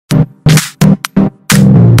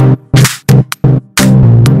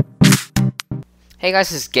Hey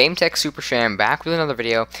guys, this is GameTech Super Sham back with another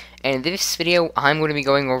video, and in this video I'm going to be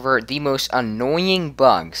going over the most annoying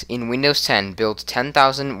bugs in Windows 10 build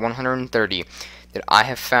 10,130 that I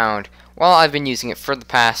have found while I've been using it for the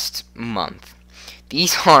past month.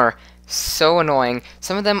 These are so annoying.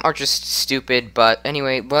 Some of them are just stupid, but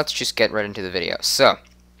anyway, let's just get right into the video. So,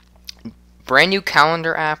 brand new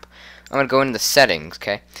calendar app. I'm going to go into the settings,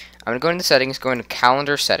 okay? I'm going to go into settings, go into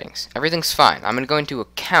calendar settings. Everything's fine. I'm going to go into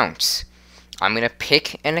accounts. I'm going to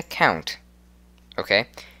pick an account, okay?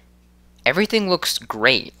 Everything looks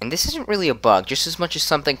great, and this isn't really a bug, just as much as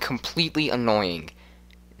something completely annoying.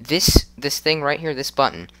 This thing right here, this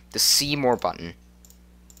button, the See More button,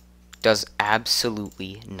 does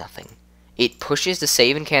absolutely nothing. It pushes the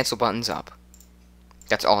save and cancel buttons up.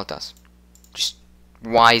 That's all it does. Just,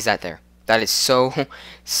 why is that there? That is so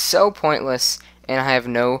pointless, and I have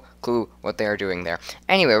no clue what they are doing there.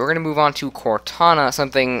 Anyway, we're going to move on to Cortana,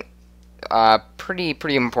 something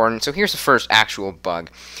pretty important. So here's the first actual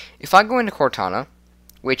bug. If I go into Cortana,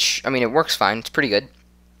 which, I mean, it works fine, it's pretty good,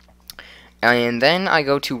 and then I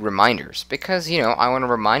go to reminders, because, you know, I want to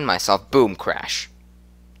remind myself, boom, crash,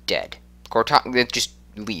 dead. Cortana, it just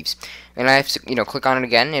leaves. And I have to, you know, click on it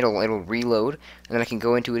again, it'll reload, and then I can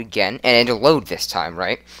go into it again, and it'll load this time,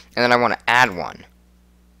 right? And then I want to add one,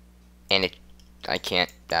 and I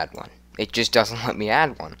can't add one. It just doesn't let me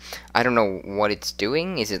add one. I don't know what it's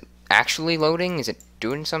doing. Is it actually loading? Is it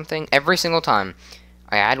doing something? Every single time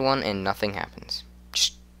I add one and nothing happens.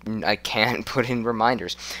 Just, I can't put in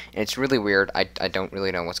reminders. And it's really weird. I don't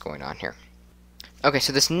really know what's going on here. Okay,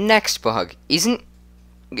 so this next bug it's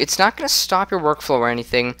not going to stop your workflow or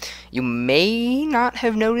anything. You may not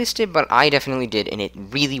have noticed it, but I definitely did, and it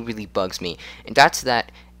really bugs me. And that's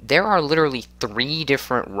that there are literally 3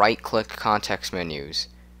 different right-click context menus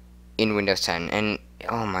in Windows 10, and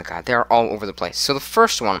oh my god, they're all over the place. So the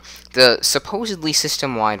first one, the supposedly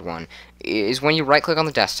system-wide one, is when you right-click on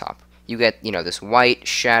the desktop. You get, you know, this white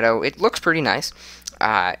shadow. It looks pretty nice.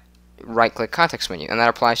 Right-click context menu, and that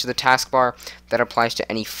applies to the taskbar. That applies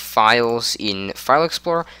to any files in File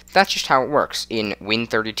Explorer. That's just how it works in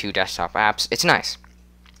Win32 desktop apps. It's nice.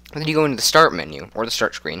 And then you go into the Start menu, or the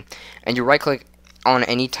Start screen, and you right-click on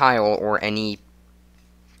any tile or any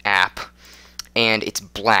app, and it's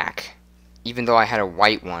black, even though I had a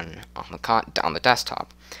white one on the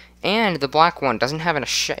desktop. And the black one doesn't have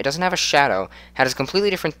it doesn't have a shadow, has a completely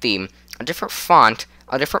different theme, a different font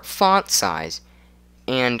size,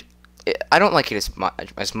 and I don't like it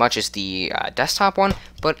as much as the desktop one,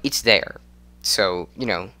 but it's there. So, you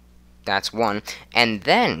know, that's one. And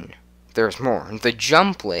then there's more. The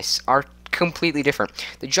jump lists are completely different.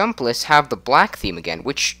 The jump lists have the black theme again,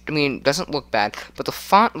 which, I mean, doesn't look bad, but the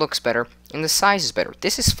font looks better, and the size is better.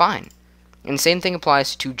 This is fine. And the same thing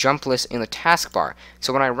applies to jump lists in the taskbar.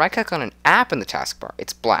 So when I right-click on an app in the taskbar,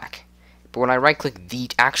 it's black. But when I right-click the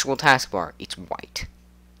actual taskbar, it's white.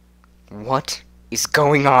 What is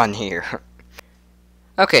going on here?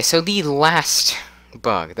 Okay, so the last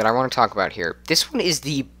bug that I want to talk about here, this one is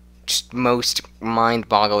the most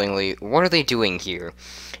mind-bogglingly, what are they doing here?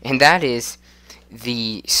 And that is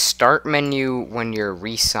the Start menu when you're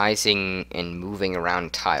resizing and moving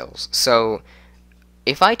around tiles. So,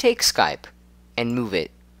 if I take Skype and move it,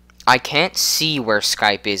 I can't see where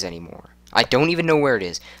Skype is anymore. I don't even know where it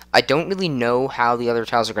is. I don't really know how the other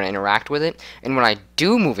tiles are going to interact with it, and when I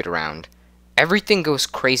do move it around, everything goes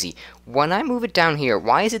crazy. When I move it down here,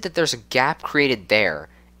 why is it that there's a gap created there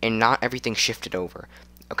and not everything shifted over?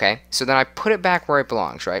 Okay, so then I put it back where it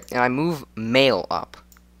belongs, right? And I move Mail up,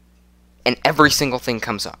 and every single thing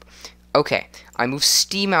comes up. Okay, I move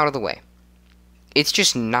Steam out of the way. It's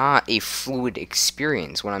just not a fluid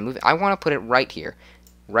experience when I move it. I want to put it right here,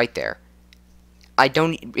 right there.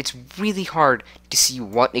 It's really hard to see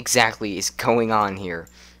what exactly is going on here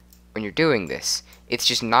when you're doing this. It's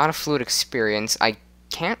just not a fluid experience. I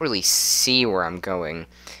can't really see where I'm going.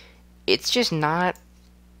 It's just not,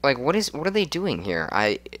 like, what are they doing here?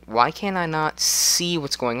 Why can't I not see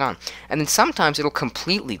what's going on? And then sometimes it'll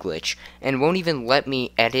completely glitch and won't even let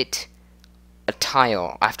me edit a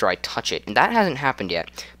tile after I touch it. And that hasn't happened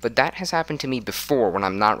yet, but that has happened to me before when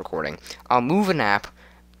I'm not recording. I'll move an app,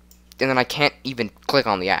 and then I can't even click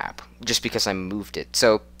on the app just because I moved it.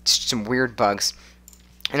 So, it's some weird bugs.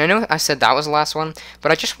 And I know I said that was the last one,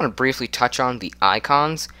 but I just want to briefly touch on the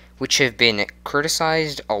icons, which have been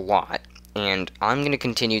criticized a lot. And I'm going to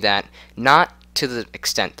continue that, not to the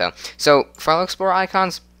extent, though. So, File Explorer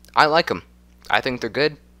icons, I like them. I think they're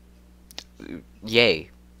good.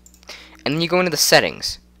 Yay. And then you go into the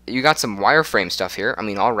settings. You got some wireframe stuff here. I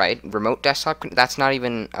mean, alright. Remote desktop, that's not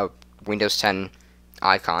even a Windows 10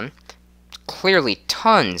 icon. Clearly,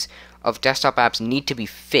 tons of desktop apps need to be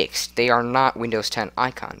fixed. They are not Windows 10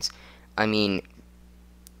 icons. I mean,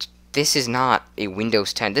 this is not a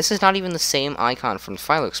Windows 10. This is not even the same icon from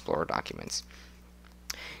File Explorer documents.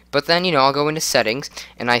 But then, you know, I'll go into settings,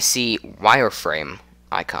 and I see wireframe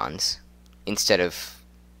icons instead of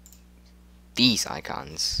these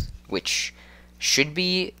icons, which should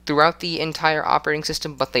be throughout the entire operating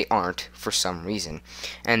system, but they aren't for some reason.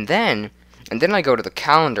 And then I go to the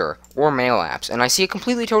calendar or mail apps, and I see a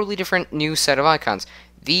completely, totally different new set of icons.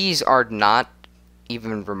 These are not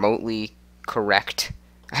even remotely correct,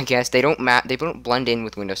 I guess. They don't blend in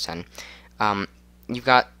with Windows 10. You've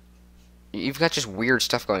got just weird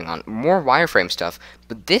stuff going on. More wireframe stuff,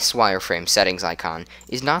 but this wireframe settings icon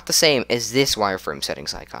is not the same as this wireframe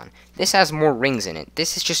settings icon. This has more rings in it.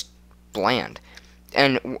 This is just bland.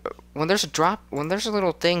 And when there's a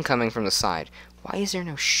little thing coming from the side, why is there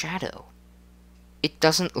no shadow? It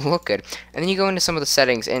doesn't look good. And then you go into some of the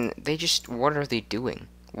settings, and what are they doing?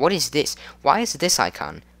 What is this? Why is this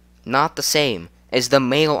icon not the same as the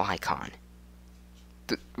mail icon?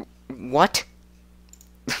 What?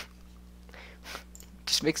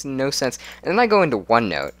 Just makes no sense. And then I go into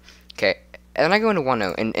OneNote, okay? And then I go into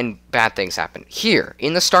OneNote, and bad things happen. Here,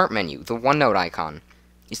 in the Start menu, the OneNote icon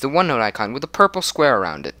is the OneNote icon with a purple square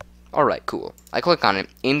around it. Alright, cool. I click on it.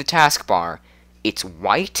 In the taskbar, it's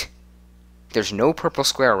white. There's no purple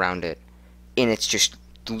square around it. And it's just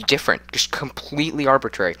different. Just completely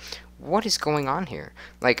arbitrary. What is going on here?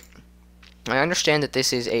 Like, I understand that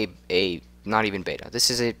this is a not even beta. This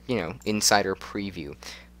is a, you know, insider preview.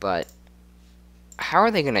 But how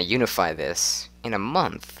are they going to unify this in a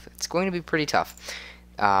month? It's going to be pretty tough.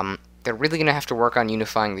 They're really going to have to work on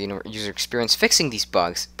unifying the user experience, fixing these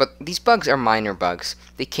bugs. But these bugs are minor bugs.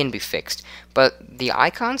 They can be fixed. But the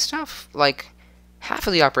icon stuff, like, half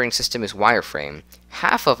of the operating system is wireframe.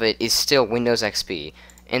 Half of it is still Windows XP.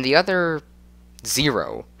 And the other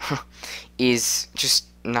 0 is just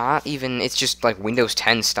not even, it's just like Windows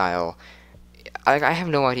 10 style. I have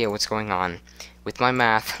no idea what's going on with my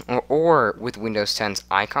math or with Windows 10's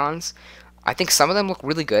icons. I think some of them look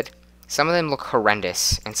really good. Some of them look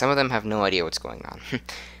horrendous, and some of them have no idea what's going on.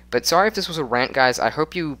 But sorry if this was a rant, guys. I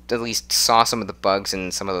hope you at least saw some of the bugs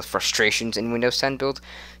and some of the frustrations in Windows 10 build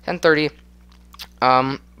 1030.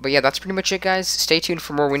 But yeah, that's pretty much it, guys. Stay tuned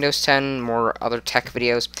for more Windows 10, more other tech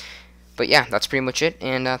videos. But yeah, that's pretty much it,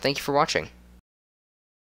 and thank you for watching.